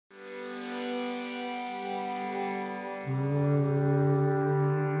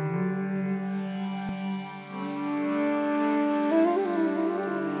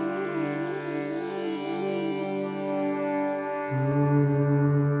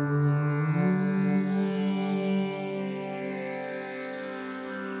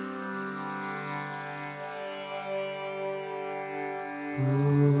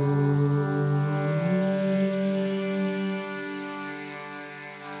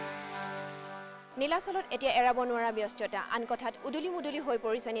নীলাচলত এতিয়া এৰাব নোৱাৰা ব্যস্ততা আন কথাত উদুলি মুদুলি হৈ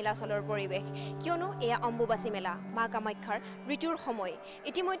পৰিছে নীলাচলৰ পৰিৱেশ কিয়নো এয়া অম্বুবাচী মেলা মা কামাখ্যাৰ ঋতুৰ সময়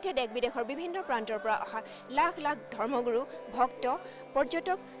ইতিমধ্যে দেশ বিদেশৰ বিভিন্ন প্ৰান্তৰ পৰা অহা লাখ লাখ ধৰ্মগুৰু ভক্ত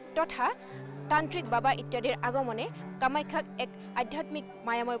পৰ্যটক তথা তান্ত্ৰিক বাবা ইত্যাদিৰ আগমনে কামাখ্যাক এক আধ্যাত্মিক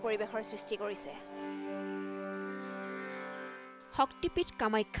মায়াময় পৰিৱেশৰ সৃষ্টি কৰিছে শক্তিপীঠ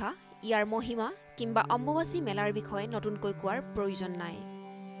কামাখ্যা ইয়াৰ মহিমা কিংবা অম্বুবাচী মেলাৰ বিষয়ে নতুনকৈ কোৱাৰ প্ৰয়োজন নাই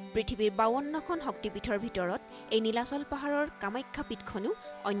পৃথিৱীৰ 52খন শক্তিপীঠৰ ভিতৰত এই নীলাচল পাহাৰৰ কামাখ্যা পীঠখনো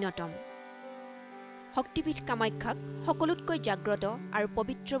অন্যতম শক্তিপীঠ কামাখ্যাক সকলোতকৈ জাগ্ৰত আৰু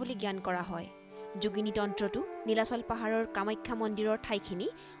পবিত্ৰ বুলি জ্ঞান কৰা হয় যোগিনী তন্ত্ৰটো নীলাচল পাহাৰৰ কামাখ্যা মন্দিৰৰ ঠাইখিনি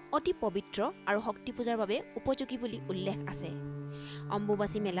অতি পবিত্ৰ আৰু শক্তি পূজাৰ বাবে উপযোগী বুলি উল্লেখ আছে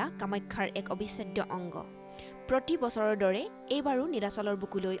অম্বুবাচী মেলা কামাখ্যাৰ এক অবিচ্ছেদ্য অংগ প্ৰতি বছৰৰ দৰে এইবাৰো নীলাচলৰ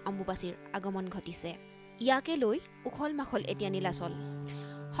বুকুলৈ অম্বুবাচীৰ আগমন ঘটিছে ইয়াকে লৈ উখল মাখল এতিয়া নীলাচল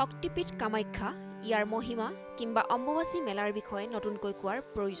শক্তিপীঠ কামাখ্যা ইয়াৰ মহিমা কিংবা অম্বুবাচী মেলাৰ বিষয়ে নতুনকৈ কোৱাৰ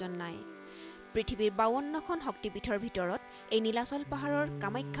প্ৰয়োজন নাই পৃথিৱীৰ 52খন শক্তিপীঠৰ ভিতৰত এই নীলাচল পাহাৰৰ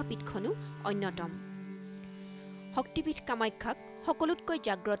কামাখ্যা পীঠখনো অন্যতম শক্তিপীঠ কামাখ্যাক সকলোতকৈ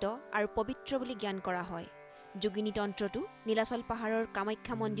জাগ্ৰত আৰু পবিত্ৰ বুলি জ্ঞান কৰা হয় যোগিনী তন্ত্ৰটো নীলাচল পাহাৰৰ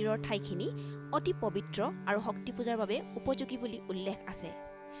কামাখ্যা মন্দিৰৰ ঠাইখিনি অতি পবিত্ৰ আৰু শক্তি পূজাৰ বাবে উপযোগী বুলি উল্লেখ আছে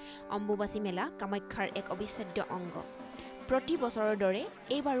অম্বুবাচী মেলা কামাখ্যাৰ এক অবিচ্ছেদ্য অংগ প্ৰতি বছৰৰ দৰে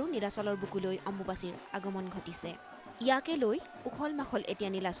এইবাৰো নীলাচলৰ বুকুলৈ অম্বুবাচীৰ আগমন ঘটিছে ইয়াকে লৈ উখল মাখল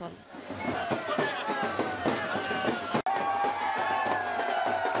এতিয়া নীলাচল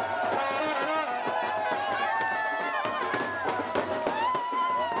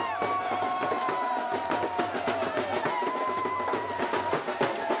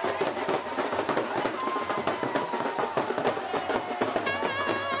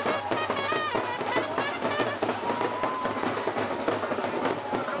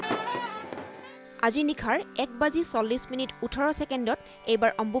আজি নিশাৰ 1:40:18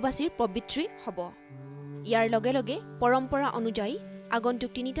 এইবাৰ অম্বুবাচীৰ পবিত্ৰী হ'ব ইয়াৰ লগে লগে পৰম্পৰা অনুযায়ী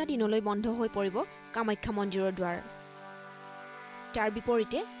আগন্তুক 3টা দিনলৈ বন্ধ হৈ পৰিব কামাখ্যা মন্দিৰৰ দুৱাৰ তাৰ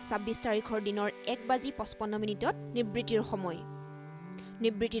বিপৰীতে 26 তাৰিখৰ দিনৰ 1:55 নিবৃত্তিৰ সময়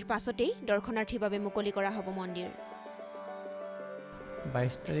নিবৃত্তিৰ পাছতেই দৰ্শনাৰ্থীৰ বাবে মুকলি কৰা হ'ব মন্দিৰ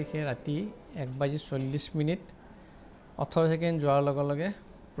 22 তাৰিখে ৰাতি 1:40 18 ছেকেণ্ড যোৱাৰ লগে লগে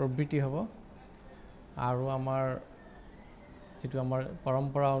প্ৰবৃত্তি হ'ব আৰু আমাৰ যেটো আমাৰ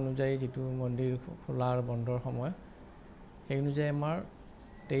পৰম্পৰা অনুযায়ী যেটো মন্দিৰ খোলাৰ বন্ধৰ সময় সেই অনুযায়ী আমাৰ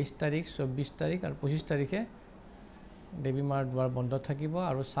 23 তাৰিখ 24 তাৰিখ আৰু 25 তাৰিখে দেৱী মাৰ দুৱাৰ বন্ধ থাকিব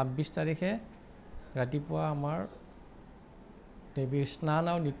আৰু 26 তাৰিখে ৰাতিপুৱা আমাৰ দেৱীৰ স্নান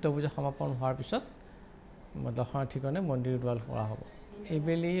আৰু নিত্য পূজা সমাপন হোৱাৰ পিছত দৰ্শনাৰ্থীৰ কাৰণে মন্দিৰ দুৱাৰ খোলা হ'ব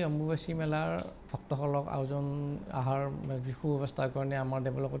এইবেলি অম্বুবাচী মেলাৰ ভক্তসকলক আহাৰ সুব্যৱস্থাৰ কাৰণে আমাৰ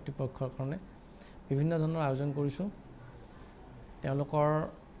দেৱল কৰ্তৃপক্ষৰ কাৰণে বিভিন্ন ধৰণৰ আয়োজন কৰিছোঁ তেওঁলোকৰ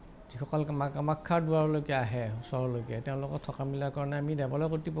যিসকল মা কামাখ্যাৰ দুৱাৰলৈকে আহে ওচৰলৈকে তেওঁলোকক থকা মিলাৰ কাৰণে আমি দেৱালয়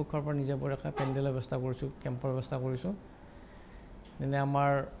কৰ্তৃপক্ষৰ পৰা নিজাবৰীয়াকৈ পেণ্ডেলৰ ব্যৱস্থা কৰিছোঁ কেম্পৰ ব্যৱস্থা কৰিছোঁ যেনে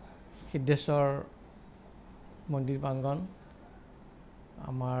আমাৰ সিদ্ধেশ্বৰ মন্দিৰ প্ৰাংগণ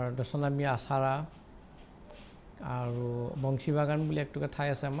আমাৰ দশনামী আচাৰা আৰু বংশী বাগান বুলি একটুকুৰা ঠাই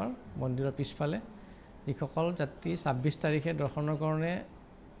আছে আমাৰ মন্দিৰৰ পিছফালে যিসকল যাত্ৰী 26 তাৰিখে দৰ্শনৰ কাৰণে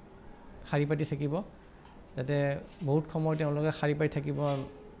শাৰী পাতি থাকিব যাতে বহুত সময় তেওঁলোকে শাৰী পাতি থাকিব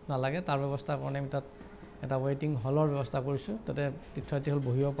নালাগে তাৰ ব্যৱস্থা কাৰণে আমি তাত এটা ৱেটিং হলৰ ব্যৱস্থা কৰিছোঁ তাতে তীৰ্থযাত্ৰীসকল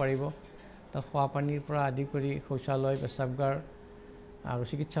বহিব পাৰিব তাত খোৱা পানীৰ পৰা আদি কৰি শৌচালয় পেচাবগাৰ আৰু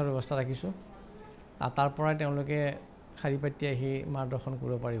চিকিৎসাৰ ব্যৱস্থা ৰাখিছোঁ তাৰ পৰাই তেওঁলোকে শাৰী পাতি আহি মাৰ দৰ্শন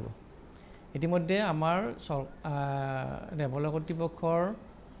কৰিব পাৰিব ইতিমধ্যে আমাৰ দেৱালয় কৰ্তৃপক্ষৰ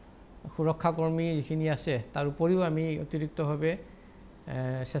সুৰক্ষাকৰ্মী যিখিনি আছে তাৰ উপৰিও আমি অতিৰিক্তভাৱে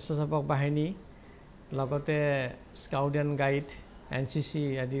স্বেচ্ছাসেৱক বাহিনী লগতে স্কাউট এণ্ড গাইড NCC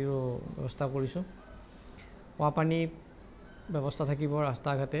আদিৰো ব্যৱস্থা কৰিছোঁ খোৱা পানীৰ ব্যৱস্থা থাকিব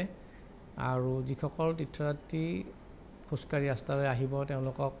ৰাস্তা ঘাটে আৰু যিসকল তীৰ্থযাত্ৰী খোজকাঢ়ি ৰাস্তাৰে আহিব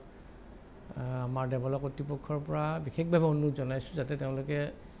তেওঁলোকক আমাৰ দেৱালয় কৰ্তৃপক্ষৰ পৰা বিশেষভাৱে অনুৰোধ জনাইছোঁ যাতে তেওঁলোকে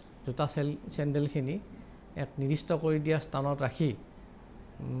জোতা চেণ্ডেলখিনি এক নিৰ্দিষ্ট কৰি দিয়া স্থানত ৰাখি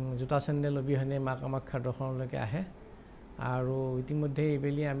জোতা চেণ্ডেল অবিহনে মা কামাখ্যাৰ দৰ্শনলৈকে আহে আৰু ইতিমধ্যে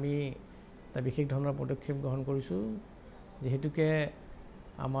এইবেলি আমি এটা বিশেষ ধৰণৰ পদক্ষেপ গ্ৰহণ কৰিছোঁ যিহেতুকে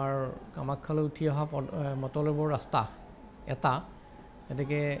আমাৰ কামাখ্যালৈ উঠি অহা মটলবৰ ৰাস্তা এটা,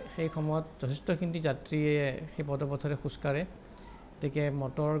 গতিকে সেই সময়ত যথেষ্টখিনি যাত্ৰীয়ে সেই পদপথেৰে খোজকাঢ়ে। গতিকে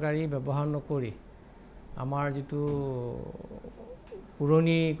মটৰ গাড়ী ব্যৱহাৰ নকৰি আমাৰ যিটো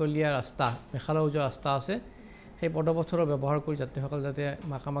পুৰণিকলীয়া ৰাস্তা, মেখেলা উজোৱা ৰাস্তা আছে, সেই পদপথৰো ব্যৱহাৰ কৰি যাত্ৰীসকল যাতে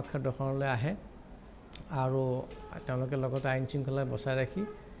মা কামাখ্যাৰ দৰ্শনলৈ আহে আৰু তেওঁলোকে লগতে আইন শৃংখলা বচাই ৰাখি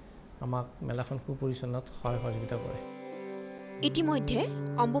আমাক মেলাখন সুপৰিচালনাত সহায় সহযোগিতা কৰে। ইতিমধ্যে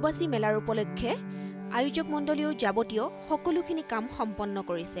অম্বুবাচী মেলাৰ উপলক্ষে আয়োজক মণ্ডলীয়েও যাৱতীয় সকলোখিনি কাম সম্পন্ন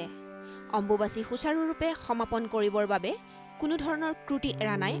কৰিছে। অম্বুবাচী সুচাৰুৰূপে সমাপন কৰিবৰ বাবে কোনো ধৰণৰ ত্ৰুটি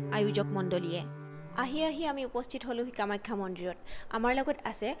এৰা নাই আয়োজক মণ্ডলীয়ে। আহি আমি উপস্থিত হ'লোহি কামাখ্যা মন্দিৰত। আমাৰ লগত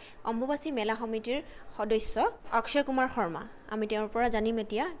আছে অম্বুবাচী মেলা সমিতিৰ সদস্য অক্ষয় কুমাৰ শৰ্মা। আমি তেওঁৰ পৰা জানিম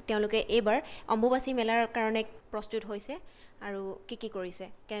এতিয়া তেওঁলোকে এইবাৰ অম্বুবাচী মেলাৰ কাৰণে প্ৰস্তুত হৈছে আৰু কি কৰিছে,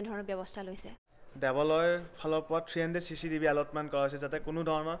 কেনেধৰণৰ ব্যৱস্থা লৈছে। দেৱালয়ৰ ফালৰ পৰা 300 CCTV এলটমেণ্ট কৰা হৈছে, যাতে কোনো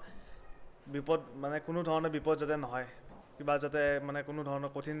ধৰণৰ বিপদ যাতে নহয়, কিবা যাতে কোনো ধৰণৰ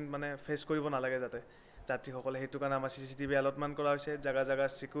কঠিন ফেচ কৰিব নালাগে যাতে যাত্ৰীসকলে। সেইটো কাৰণে আমাৰ CCTV এলটমেণ্ট কৰা হৈছে, জাগা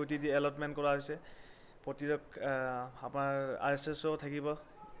ছিকিউৰিটি দি এলটমেণ্ট কৰা হৈছে। আমাৰ RSSO থাকিব,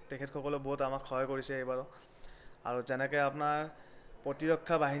 তেখেতসকলে বহুত আমাক সহায় কৰিছে এইবাৰো। আৰু যেনেকৈ আপোনাৰ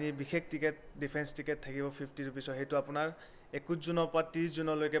প্ৰতিৰক্ষা বাহিনীৰ বিশেষ টিকেট, ডিফেন্স টিকেট থাকিব 50 ৰুপিছৰ, সেইটো আপোনাৰ 21 জুনৰ পৰা 30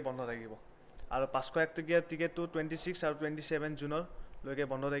 জুনলৈকে বন্ধ থাকিব। আৰু 501 টকীয়া টিকেটটো 26 আৰু 27 জুনলৈকে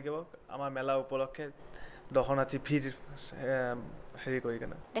বন্ধ থাকিব। আমাৰ মেলা উপলক্ষে দৰ্শনাৰ্থী ভিৰ কৰি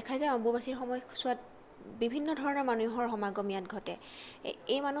কেনে দেখা যায় অম্বুবাচীৰ সময়ছোৱাত বিভিন্ন ধৰণৰ মানুহৰ সমাগম ইয়াত ঘটে।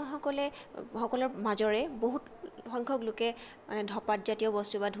 এই মানুহসকলৰ মাজৰে বহুত সংখ্যক লোকে ধপাত জাতীয়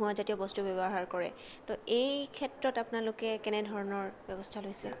বস্তু বা ধোঁৱা জাতীয় বস্তু ব্যৱহাৰ কৰে। তো এই ক্ষেত্ৰত আপোনালোকে কেনেধৰণৰ ব্যৱস্থা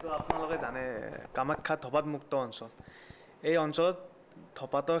লৈছে? আপোনালোকে জানে কামাখ্যা ধপাত মুক্ত অঞ্চল। এই অঞ্চলত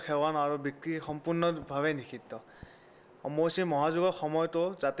ধপাতৰ সেৱন আৰু বিক্ৰী সম্পূৰ্ণভাৱে নিষিদ্ধ। অম্বুবাচী মহাযুগৰ সময়তো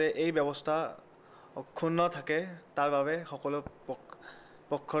যাতে এই ব্যৱস্থা অক্ষুণ্ণ থাকে, তাৰ বাবে সকলো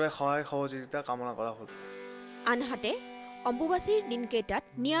পক্ষৰে সহায় সহযোগিতা কামনা কৰা হ'ল। আনহাতে অম্বুবাচীৰ দিনকেইটাত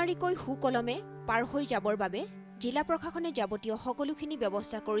নিয়াৰিকৈ সুকলমে পাৰ হৈ যাবৰ বাবে জিলা প্ৰশাসনে যাৱতীয় সকলোখিনি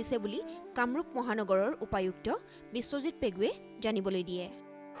ব্যৱস্থা কৰিছে বুলি কামৰূপ মহানগৰৰ উপায়ুক্ত বিশ্বজিৎ পেগুৱে জানিবলৈ দিয়ে।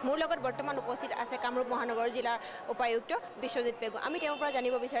 মোৰ লগত বৰ্তমান উপস্থিত আছে কামৰূপ মহানগৰ জিলাৰ উপায়ুক্ত বিশ্বজিৎ পেগু। আমি তেওঁৰ পৰা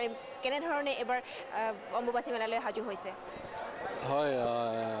জানিব বিচাৰিম কেনেধৰণে এবাৰ অম্বুবাচী মেলালৈ সাজু হৈছে। হয়,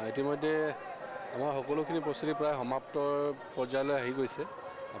 ইতিমধ্যে আমাৰ সকলোখিনি প্ৰস্তুতি প্ৰায় সমাপ্তৰ পৰ্যায়লৈ আহি গৈছে।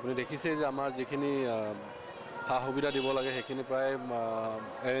 আপুনি দেখিছে যে আমাৰ যিখিনি সা সুবিধা দিব লাগে সেইখিনি প্ৰায়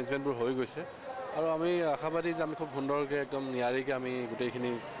এৰেঞ্জমেণ্টবোৰ হৈ গৈছে। আৰু আমি আশাবাদী যে আমি খুব সুন্দৰকৈ একদম নিয়াৰিকৈ আমি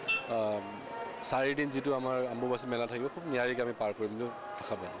গোটেইখিনি 4 দিন যিটো আমাৰ অম্বুবাচী মেলা থাকিব, খুব নিয়াৰিকৈ আমি পাৰ কৰিম বুলি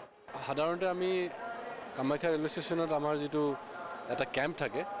আশাবাদী। সাধাৰণতে আমি কামাখ্যা ৰেলৱে ষ্টেচনত আমাৰ যিটো এটা কেম্প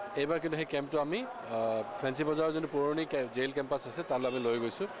থাকে, এইবাৰ কিন্তু সেই কেম্পটো আমি ফেঞ্চি বজাৰৰ যোনটো পুৰণি জেইল কেম্পাছ আছে তালৈ আমি লৈ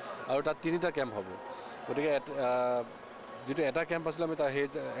গৈছোঁ। আৰু তাত 3টা কেম্প হ'ব। গতিকে যিটো এটা কেম্প আছিলে আমি সেই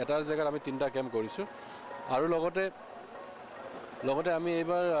এটা জেগাত আমি 3টা কেম্প কৰিছোঁ। আৰু লগতে আমি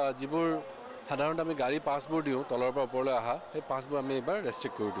এইবাৰ যিবোৰ সাধাৰণতে আমি গাড়ী পাছবোৰ দিওঁ তলৰ পৰা ওপৰলৈ অহা, সেই পাছবোৰ আমি এইবাৰ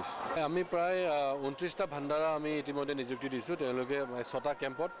ৰেষ্ট্ৰিক্ট কৰি দিছোঁ। আমি প্ৰায় 29টা ভাণ্ডাৰা আমি ইতিমধ্যে নিযুক্তি দিছোঁ। তেওঁলোকে 6টা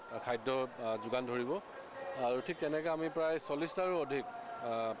কেম্পত খাদ্য যোগান ধৰিব। আৰু ঠিক তেনেকৈ আমি প্ৰায় 40টাৰো অধিক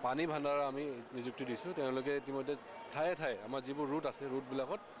পানী ভাণ্ডাৰা আমি নিযুক্তি দিছোঁ। তেওঁলোকে ইতিমধ্যে ঠায়ে ঠায়ে আমাৰ যিবোৰ ৰুট আছে,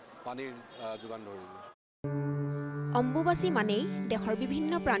 ৰুটবিলাকত পানীৰ যোগান ধৰিব। অম্বুবাচী মানেই দেশৰ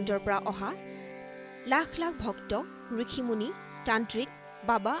বিভিন্ন প্ৰান্তৰ পৰা অহা লাখ লাখ ভক্ত, ঋষিমুনি, তান্ত্ৰিক,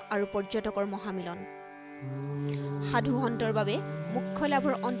 বাবা আৰু পৰ্যটকৰ মহামিলন। সাধু সন্তৰ বাবে মুখ্য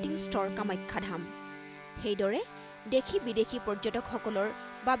লাভৰ অন্তিম স্তৰ কামাখ্যা ধাম। সেইদৰে দেশী বিদেশী পৰ্যটকসকলৰ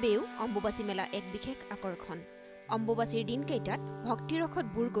বাবেও অম্বুবাচী মেলা এক বিশেষ আকৰ্ষণ। অম্বুবাচীৰ দিনকেইটাত ভক্তিৰসত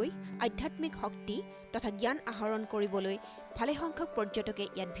বুৰ গৈ আধ্যাত্মিক শক্তি তথা জ্ঞান আহৰণ কৰিবলৈ ভালেসংখ্যক পৰ্যটকে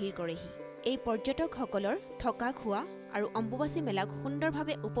ইয়াত ভিৰ কৰেহি। এই পৰ্যটকসকলৰ থকা খোৱা আৰু অম্বুবাচী মেলাক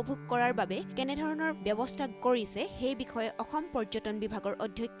সুন্দৰভাৱে উপভোগ কৰাৰ বাবে কেনেধৰণৰ ব্যৱস্থা কৰিছে সেই বিষয়ে অসম পৰ্যটন বিভাগৰ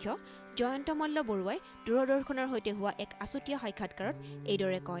অধ্যক্ষ জয়ন্ত মল্ল বৰুৱাই দূৰদৰ্শনৰ সৈতে হোৱা এক আছুতীয়া সাক্ষাৎকাৰত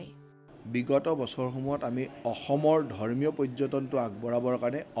এইদৰে কয়। বিগত বছৰসমূহত আমি অসমৰ ধৰ্মীয় পৰ্যটনটো আগবঢ়াবৰ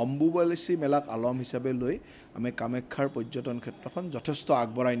কাৰণে অম্বুবাচী মেলাক আলম হিচাপে লৈ আমি কামাখ্যাৰ পৰ্যটন ক্ষেত্ৰখন যথেষ্ট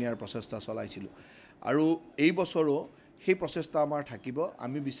আগবঢ়াই নিয়াৰ প্ৰচেষ্টা চলাইছিলোঁ। আৰু এই বছৰো সেই প্ৰচেষ্টা আমাৰ থাকিব।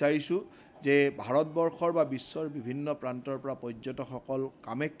 আমি বিচাৰিছোঁ যে ভাৰতবৰ্ষৰ বা বিশ্বৰ বিভিন্ন প্ৰান্তৰ পৰা পৰ্যটকসকল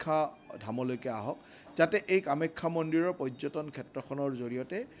কামাখ্যা ধামলৈকে আহক, যাতে এই কামাখ্যা মন্দিৰৰ পৰ্যটন ক্ষেত্ৰখনৰ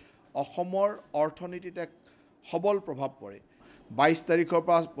জৰিয়তে অসমৰ অৰ্থনীতিত এক সবল প্ৰভাৱ পৰে। 22 তাৰিখৰ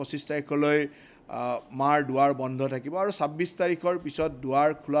পৰা 25 তাৰিখলৈ মাৰ দুৱাৰ বন্ধ থাকিব আৰু 26 তাৰিখৰ পিছত দুৱাৰ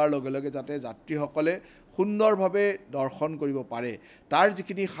খোলাৰ লগে লগে যাতে যাত্ৰীসকলে সুন্দৰভাৱে দৰ্শন কৰিব পাৰে তাৰ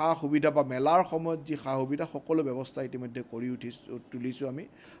যিখিনি সা সুবিধা বা মেলাৰ সময়ত যি সা সুবিধা সকলো ব্যৱস্থা ইতিমধ্যে কৰি তুলিছোঁ আমি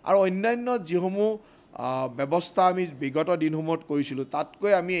আৰু অন্যান্য যিসমূহ ব্যৱস্থা আমি বিগত দিনসমূহত কৰিছিলোঁ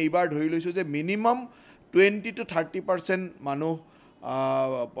তাতকৈ আমি এইবাৰ ধৰি লৈছোঁ যে মিনিমাম 20 to 30% মানুহ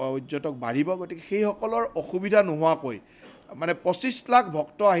পৰ্যটক বাঢ়িব গতিকে সেইসকলৰ অসুবিধা নোহোৱাকৈ মানে 25 লাখ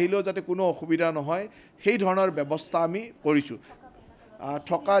ভক্ত আহিলেও যাতে কোনো অসুবিধা নহয় সেই ধৰণৰ ব্যৱস্থা আমি কৰিছোঁ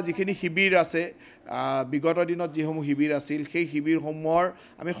থকা যিখিনি শিবিৰ আছে বিগত দিনত যিসমূহ শিবিৰ আছিল সেই শিবিৰসমূহৰ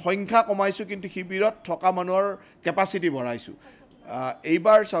আমি সংখ্যা কমাইছোঁ কিন্তু শিবিৰত থকা মানুহৰ কেপাচিটি বঢ়াইছোঁ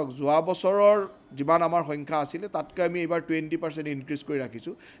এইবাৰ চাওক যোৱা বছৰৰ যিমান আমাৰ সংখ্যা আছিলে তাতকৈ আমি এইবাৰ 20% ইনক্ৰিজ কৰি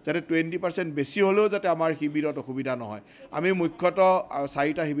ৰাখিছোঁ যাতে 20% বেছি হ'লেও যাতে আমাৰ শিবিৰত অসুবিধা নহয় আমি মুখ্যতঃ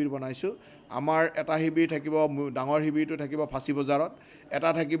 4টা শিবিৰ বনাইছোঁ আমাৰ এটা শিবিৰ থাকিব ডাঙৰ শিবিৰটো থাকিব ফাঁচী বজাৰত এটা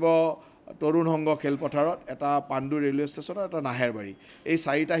থাকিব তৰুণ সংঘ খেলপথাৰত এটা পাণ্ডু ৰেলৱে ষ্টেচনত এটা নাহেৰবাৰী এই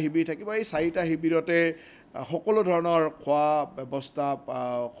 4টা শিবিৰ থাকিব এই 4টা শিবিৰতে সকলো ধৰণৰ খোৱা ব্যৱস্থা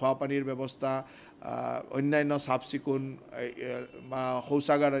খোৱা পানীৰ ব্যৱস্থা অন্যান্য চাফ চিকুণ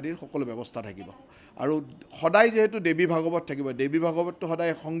শৌচাগাৰ আদিৰ সকলো ব্যৱস্থা থাকিব আৰু সদায় যেহেতু দেৱী ভাগৱত থাকিব দেৱী ভাগৱতটো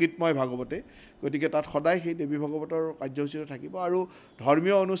সদায় সংগীতময় ভাগৱতে গতিকে তাত সদায় সেই দেৱী ভাগৱতৰ কাৰ্যসূচীটো থাকিব আৰু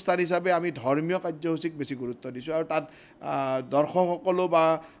ধৰ্মীয় অনুষ্ঠান হিচাপে আমি ধৰ্মীয় কাৰ্যসূচীক বেছি গুৰুত্ব দিছোঁ আৰু তাত দৰ্শকসকলো বা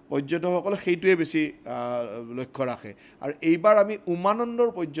পৰ্যটকসকলে সেইটোৱে বেছি লক্ষ্য ৰাখে আৰু এইবাৰ আমি উমানন্দৰ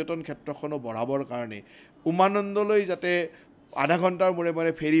পৰ্যটন ক্ষেত্ৰখনো বঢ়াবৰ কাৰণে উমানন্দলৈ যাতে আধা ঘণ্টাৰ মূৰে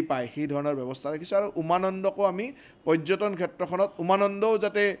মূৰে ফেৰী পায় সেই ধৰণৰ ব্যৱস্থা ৰাখিছোঁ আৰু উমানন্দকো আমি পৰ্যটন ক্ষেত্ৰখনত উমানন্দও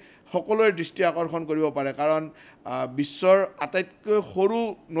যাতে সকলোৰে দৃষ্টি আকৰ্ষণ কৰিব পাৰে কাৰণ বিশ্বৰ আটাইতকৈ সৰু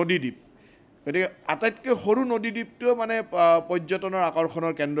নদীদ্বীপ গতিকে আটাইতকৈ সৰু নদীদ্বীপটোৱে মানে পৰ্যটনৰ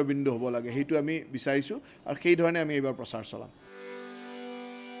আকৰ্ষণৰ কেন্দ্ৰবিন্দু হ'ব লাগে সেইটো আমি বিচাৰিছোঁ আৰু সেই ধৰণে আমি এইবাৰ প্ৰচাৰ চলাম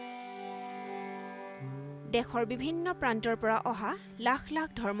দেশৰ বিভিন্ন প্ৰান্তৰ পৰা অহা লাখ লাখ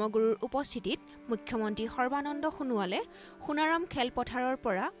ধৰ্মগুৰুৰ উপস্থিতিত মুখ্যমন্ত্ৰী সৰ্বানন্দ সোণোৱালে সোণাৰাম খেলপথাৰৰ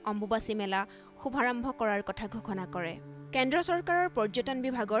পৰা অম্বুবাচী মেলা শুভাৰম্ভ কৰাৰ কথা ঘোষণা কৰে কেন্দ্ৰ চৰকাৰৰ পৰ্যটন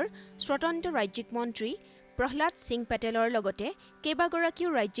বিভাগৰ স্বতন্ত্ৰ ৰাজ্যিক মন্ত্ৰী প্ৰহ্লাদ সিং পেটেলৰ লগতে কেইবাগৰাকীও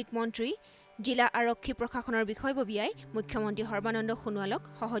ৰাজ্যিক মন্ত্ৰী জিলা আৰক্ষী প্ৰশাসনৰ বিষয়ববীয়াই মুখ্যমন্ত্ৰী সৰ্বানন্দ সোণোৱালক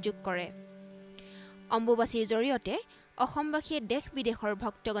সহযোগ কৰে অম্বুবাচীৰ জৰিয়তে অসমবাসীয়ে দেশ বিদেশৰ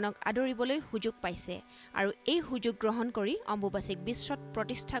ভক্তগণক আদৰিবলৈ সুযোগ পাইছে আৰু এই সুযোগ গ্ৰহণ কৰি অম্বুবাচীক বিশ্বত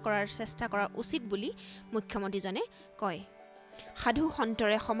প্ৰতিষ্ঠা কৰাৰ চেষ্টা কৰা উচিত বুলি মুখ্যমন্ত্ৰীজনে কয় সাধু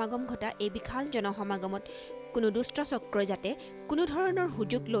সন্তৰে সমাগম ঘটা এই বিশাল জনসমাগমত কোনো দুষ্ট চক্ৰই যাতে কোনো ধৰণৰ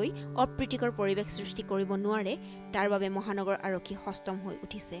সুযোগ লৈ অপ্ৰীতিকৰ পৰিৱেশ সৃষ্টি কৰিব নোৱাৰে তাৰ বাবে মহানগৰ আৰক্ষী সষ্টম হৈ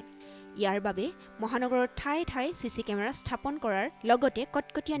উঠিছে ইয়াৰ বাবে মহানগৰৰ ঠায়ে ঠায়ে চিচি কেমেৰা স্থাপন কৰাৰ লগতে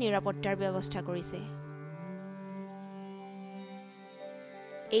কটকটীয়া নিৰাপত্তাৰ ব্যৱস্থা কৰিছে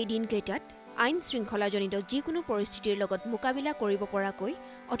এই দিনকেইটাত আইন শৃংখলাজনিত যিকোনো পৰিস্থিতিৰ লগত মোকাবিলা কৰিব পৰাকৈ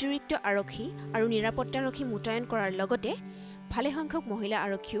অতিৰিক্ত আৰক্ষী আৰু নিৰাপত্তাৰক্ষী মুতায়ন কৰাৰ লগতে ভালেসংখ্যক মহিলা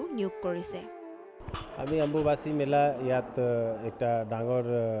আৰক্ষীও নিয়োগ কৰিছে আমি অম্বুবাচী মেলা ইয়াত একটা ডাঙৰ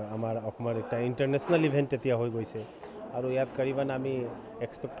আমাৰ অসমৰ একটা ইণ্টাৰনেশ্যনেল ইভেণ্ট এতিয়া হৈ গৈছে আৰু ইয়াত কৰিবান আমি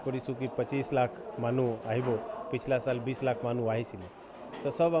এক্সপেক্ট কৰিছোঁ কি 25 লাখ মানুহ আহিব পিছলা সাল 20 লাখ মানুহ আহিছিল তো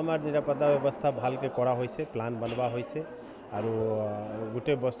সব আমাৰ নিৰাপত্তা ব্যৱস্থা ভালকৈ কৰা হৈছে প্লান বনোৱা হৈছে আৰু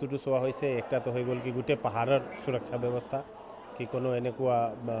গোটেই বস্তুটো চোৱা হৈছে একটা তো হৈ গ'ল কি গোটেই পাহাৰৰ সুৰক্ষা ব্যৱস্থা कि कोनो এনেকুৱা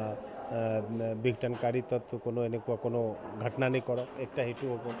বিঘটনকাৰী তত্ত্ব কোনো এনেকুৱা কোনো ঘটনা নাই কৰক একটা হেতু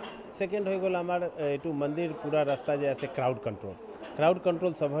হ'ব সেকেন্ড হৈ গ'ল আমাৰ এটো মন্দিৰ পুৰা ৰাস্তা যে আছে ক্ৰাউড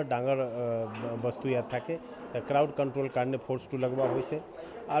কন্ট্ৰোল সবৰ ডাঙৰ বস্তু ইয়াত থাকে ক্ৰাউড কন্ট্ৰোল কাৰণে ফোৰ্সটো লগোৱা হৈছে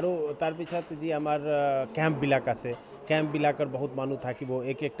আৰু তাৰ পিছত যি আমাৰ কেম্পবিলাক আছে কেম্পবিলাকৰ বহুত মানুহ থাকিব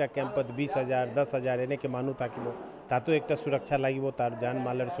একটা কেম্পত 20000 10000 এনেকে মানুহ থাকিব তাতো একটা সুৰক্ষা লাগিব তাৰ জান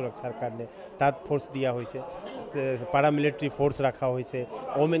মালৰ সুৰক্ষাৰ কাৰণে তাত ফোৰ্স দিয়া হৈছে পাৰামিলিটাৰী ফোৰ্স ৰাখা হৈছে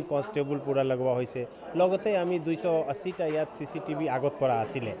ওমেন কনষ্টেবল পুৰা লগোৱা হৈছে লগতে আমি 280টা ইয়াত সিসিটিভি আগত পৰা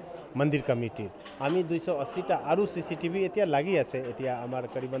আছিলে মন্দিৰ কমিটিৰ আমি 280টা আৰু সিসিটিভি এতিয়া লাগি আছে এতিয়া আমাৰ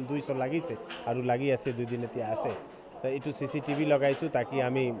কৰিবান 200 লাগিছে আৰু লাগি আছে দুই দিন এতিয়া আছে এইটো সিসিটিভি লগাইছো তাকি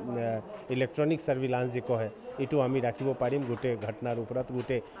আমি ইলেক্ট্ৰনিক সাৰ্ভিলান্স যে কয় এইটো আমি ৰাখিব পাৰিম গোটেই ঘটনাৰ ওপৰত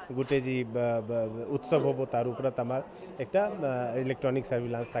গোটেই যি উৎসৱ হ'ব তাৰ ওপৰত আমাৰ একটা ইলেক্ট্ৰনিক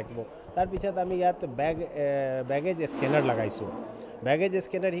সাৰ্ভিলান্স থাকিব তাৰ পিছত আমি ইয়াত বেগেজ স্কেনাৰ লগাইছো বেগেজ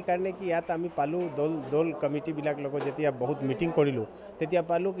স্কেনাৰ হি কাৰণে কি ইয়াত আমি পালো দল কমিটি বিলাক লগত যেতিয়া বহুত মিটিং কৰিলো তেতিয়া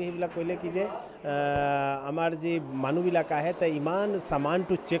পালো কি সেইবিলাক কইলে কি যে আমাৰ যি মানুহবিলাক আহে তে ইমান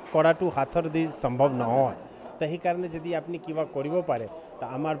সামানটো চেক কৰাটো হাতৰ দি সম্ভৱ নহয় তো সেই কাৰণে যদি আপনি কিবা কৰিব পাৰে তা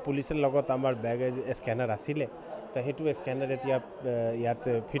আমাৰ পুলিচৰ লগত আমাৰ বেগেজ স্কেনাৰ আছিলে তা সেইটো স্কেনাৰ এতিয়া ইয়াত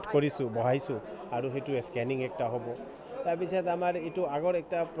ফিট কৰিছোঁ বহাইছোঁ আৰু সেইটো স্কেনিং একটা হ'ব তাৰপিছত আমাৰ এইটো আগৰ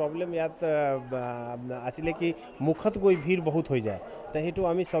একটা প্ৰব্লেম ইয়াত আছিলে কি মুখত গৈ ভিৰ বহুত হৈ যায় তা সেইটো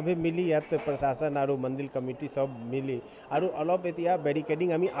আমি সবে মিলি ইয়াত প্ৰশাসন আৰু মন্দিৰ কমিটি সব মিলি আৰু অলপ এতিয়া বেৰিকেডিং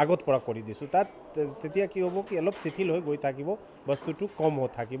আমি আগত পৰা কৰি দিছোঁ তাত তেতিয়া কি হ'ব কি অলপ শিথিল হৈ গৈ থাকিব বস্তুটো কম হৈ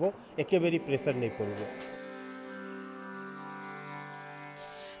থাকিব একেবাৰে প্ৰেছাৰ নাই পৰিব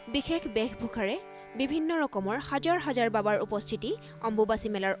বিশেষ বেশভূষাৰে বিভিন্ন ৰকমৰ হাজাৰ হাজাৰ বাবাৰ উপস্থিতি অম্বুবাচী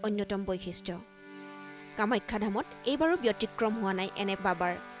মেলাৰ অন্যতম বৈশিষ্ট্য কামাখ্যা ধামত এইবাৰো ব্যতিক্ৰম হোৱা নাই এনে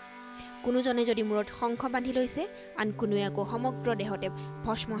বাবাৰ কোনোজনে যদি মূৰত শংখ বান্ধি লৈছে আন কোনোৱে আকৌ সমগ্ৰ দেহতে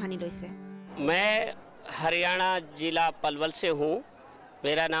ভস্ম সানি লৈছে मैं हरियाणा जिला पलवल से हूँ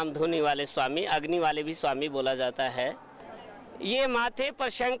मेरा नाम धोनी वाले स्वामी अग्नि वाले भी स्वामी बोला जाता है ये माथे पर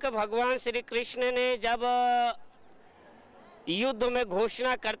शंख भगवान श्री कृष्ण ने जब युद्ध में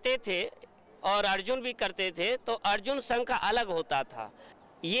घोषणा करते थे और अर्जुन भी करते थे तो अर्जुन शंख अलग होता था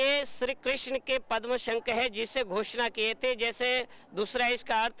ये श्री कृष्ण के पद्म शंख है जिससे घोषणा किए थे जैसे दूसरा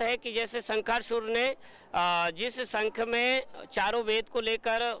इसका अर्थ है कि जैसे शंखासुर ने जिस शंख में चारों वेद को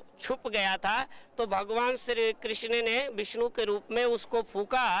लेकर छुप गया था तो भगवान श्री कृष्ण ने विष्णु के रूप में उसको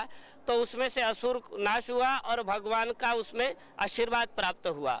फूंका तो उसमें से असुर नाश हुआ और भगवान का उसमें आशीर्वाद प्राप्त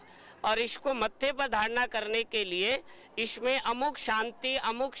हुआ और इसको मत्थे पर धारणा करने के लिए इसमें अमुक शांति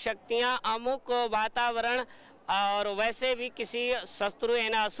अमुक शक्तियाँ अमुक वातावरण और वैसे भी किसी शत्रु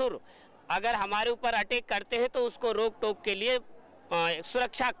यानी असुर अगर हमारे ऊपर अटैक करते हैं तो उसको रोक टोक के लिए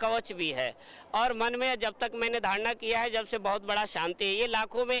सुरक्षा कवच भी है और मन में जब तक मैंने धारणा किया है जब से बहुत बड़ा शांति है ये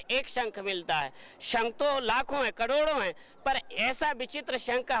लाखों में एक शंख मिलता है शंख तो लाखों हैं करोड़ों हैं पर ऐसा विचित्र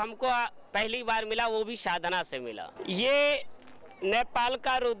शंख हमको पहली बार मिला वो भी साधना से मिला ये नेपाल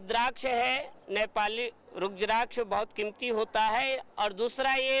का रुद्राक्ष है नेपाली रुद्राक्ष बहुत कीमती होता है और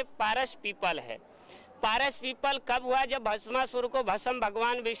दूसरा ये पारस पीपल है पारस पीपल कब हुआ जब भस्मासुर को भस्म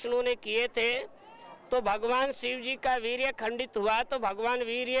भगवान विष्णु ने किए थे तो भगवान शिव जी का वीर्य खंडित हुआ तो भगवान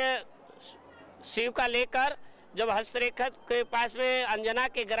वीर्य शिव का लेकर जब हस्तरेखा के पास में अंजना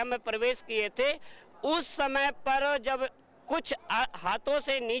के गर्भ में प्रवेश किए थे उस समय पर जब कुछ हाथों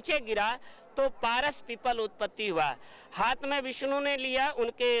से नीचे गिरा तो पारस पीपल उत्पत्ति हुआ हाथ में विष्णु ने लिया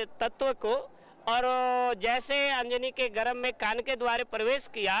उनके तत्व को और जैसे अंजनी के गर्भ में कान के द्वारा प्रवेश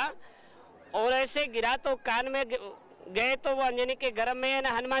किया और ऐसे गिरा तो कान में गए तो वो अंजनी के गर्भ में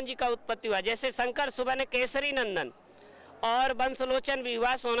हनुमान जी का उत्पत्ति हुआ जैसे शंकर सुबह ने केसरी नंदन और वंशलोचन भी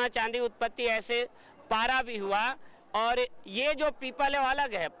हुआ सोना चांदी उत्पत्ति ऐसे पारा भी हुआ और ये जो पीपल है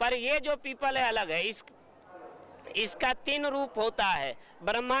अलग है पर ये जो पीपल है अलग है इसका 3 रूप होता है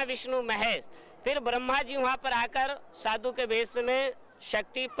ब्रह्मा विष्णु महेश फिर ब्रह्मा जी वहाँ पर आकर साधु के वेश में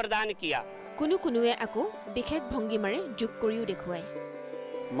शक्ति प्रदान किया কোনো কোনোৱে আকৌ বিশেষ ভংগীমাৰে যোগ কৰিও দেখুৱায়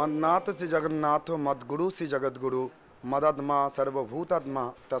मन्नाथ से जगन्नाथ मद्गुरु से जगद्गुरु मदद्मा सर्वभूतात्मा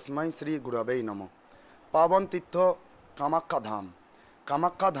तस्मै श्री गुरवे नमः पावन तीर्थ कामाख्या धाम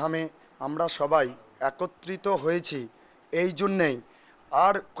कामाख्या धामे আমরা সবাই একত্রিত হয়েছি এই জন্যেই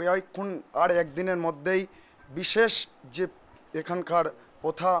আর কয়েকক্ষণ আর একদিনের মধ্যেই বিশেষ যে এখানকার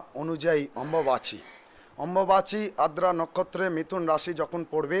প্রথা অনুযায়ী অম্বুবাচি আদ্রা নক্ষত্রে মিথুন রাশি যখন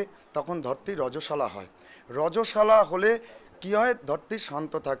পড়বে তখন ধরতি রজশালা হয় রজশালা হলে কি হয় ধরতি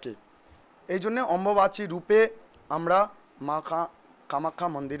শান্ত থাকে এই জন্য অম্বুবাচি রূপে আমরা মা কামাখ্যা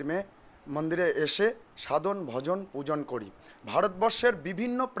মন্দিরে এসে সাধন ভজন পূজন করি ভারতবর্ষের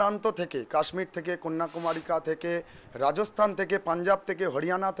বিভিন্ন প্রান্ত থেকে কাশ্মীর থেকে কন্যাকুমারিকা থেকে রাজস্থান থেকে পাঞ্জাব থেকে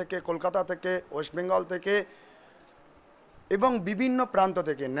হরিয়ানা থেকে কলকাতা থেকে ওয়েস্ট বেঙ্গল থেকে এবং বিভিন্ন প্রান্ত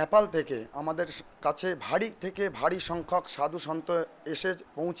থেকে নেপাল থেকে আমাদের কাছে ভারী সংখ্যক সাধু সন্ত এসে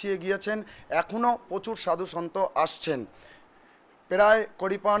পৌঁছিয়ে গিয়েছেন এখনও প্রচুর সাধু সন্ত আসছেন প্রায়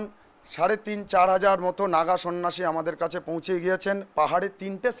করিপান 3,500-4 হাজার মতো নাগা সন্ন্যাসী আমাদের কাছে পৌঁছে গিয়েছেন পাহাড়ে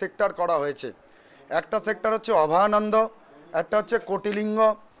 3টে সেক্টর করা হয়েছে একটা সেক্টর হচ্ছে অভয়ানন্দ একটা হচ্ছে কোটিলিঙ্গ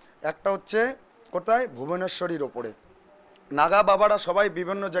একটা হচ্ছে কোথায় ভুবনেশ্বরীর ওপরে নাগা বাবারা সবাই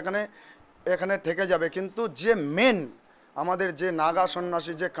বিভিন্ন এখানে থেকে যাবে কিন্তু যে মেন আমাদের যে নাগা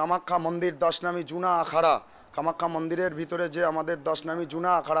সন্ন্যাসী যে কামাখ্যা মন্দির 10 নামী জুনা আখাড়া কামাখ্যা মন্দিরের ভিতরে যে আমাদের 10 নামী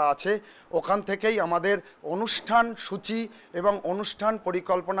জুনা আখাড়া আছে ওখান থেকেই আমাদের অনুষ্ঠান সূচি এবং অনুষ্ঠান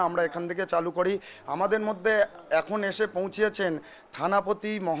পরিকল্পনা আমরা এখান থেকে চালু করি আমাদের মধ্যে এখন এসে পৌঁছেছেন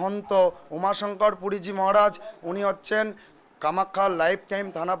থানাপতি মহন্ত উমাশঙ্কর পুরীজি মহারাজ উনি হচ্ছেন কামাখ্যা লাইফ টাইম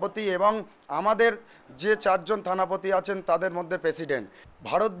থানাপতি এবং আমাদের যে 4 জন থানাপতি আছেন তাদের মধ্যে প্রেসিডেন্ট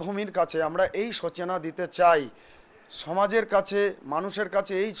ভারত ভূমির কাছে আমরা এই সূচনা দিতে চাই সমাজের কাছে মানুষের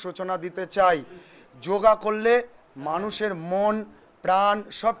কাছে এই সূচনা দিতে চাই যোগা করলে মানুষের মন প্রাণ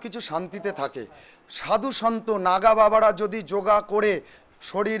সব কিছু শান্তিতে থাকে। সাধু সন্ত নাগা বাবারা যদি যোগা করে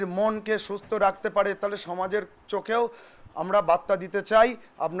শরীর মনকে সুস্থ রাখতে পারে তাহলে সমাজের চোখেও আমরা বার্তা দিতে চাই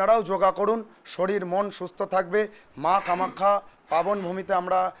আপনারাও যোগা করুন, শরীর মন সুস্থ থাকবে। মা কামাখ্যা পাবন ভূমিতে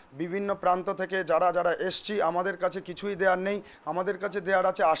আমরা বিভিন্ন প্রান্ত থেকে যারা যারা এসছি আমাদের কাছে কিছুই দেওয়ার নেই, আমাদের কাছে দেওয়ার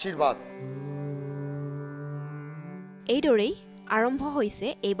আছে আশীর্বাদ। এইদৰেই আৰম্ভ হৈছে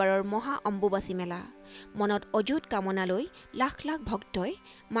এইবাৰৰ মহা অম্বুবাচী মেলা। মনত অযুত কামনা লৈ লাখ লাখ ভক্তই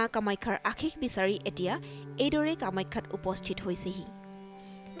মা কামাখ্যাৰ আশীষ বিচাৰি এতিয়া এইদৰে কামাখ্যাত উপস্থিত হৈছেহি।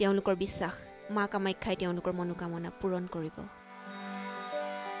 তেওঁলোকৰ বিশ্বাস মা কামাখ্যাই তেওঁলোকৰ মনোকামনা পূৰণ কৰিব।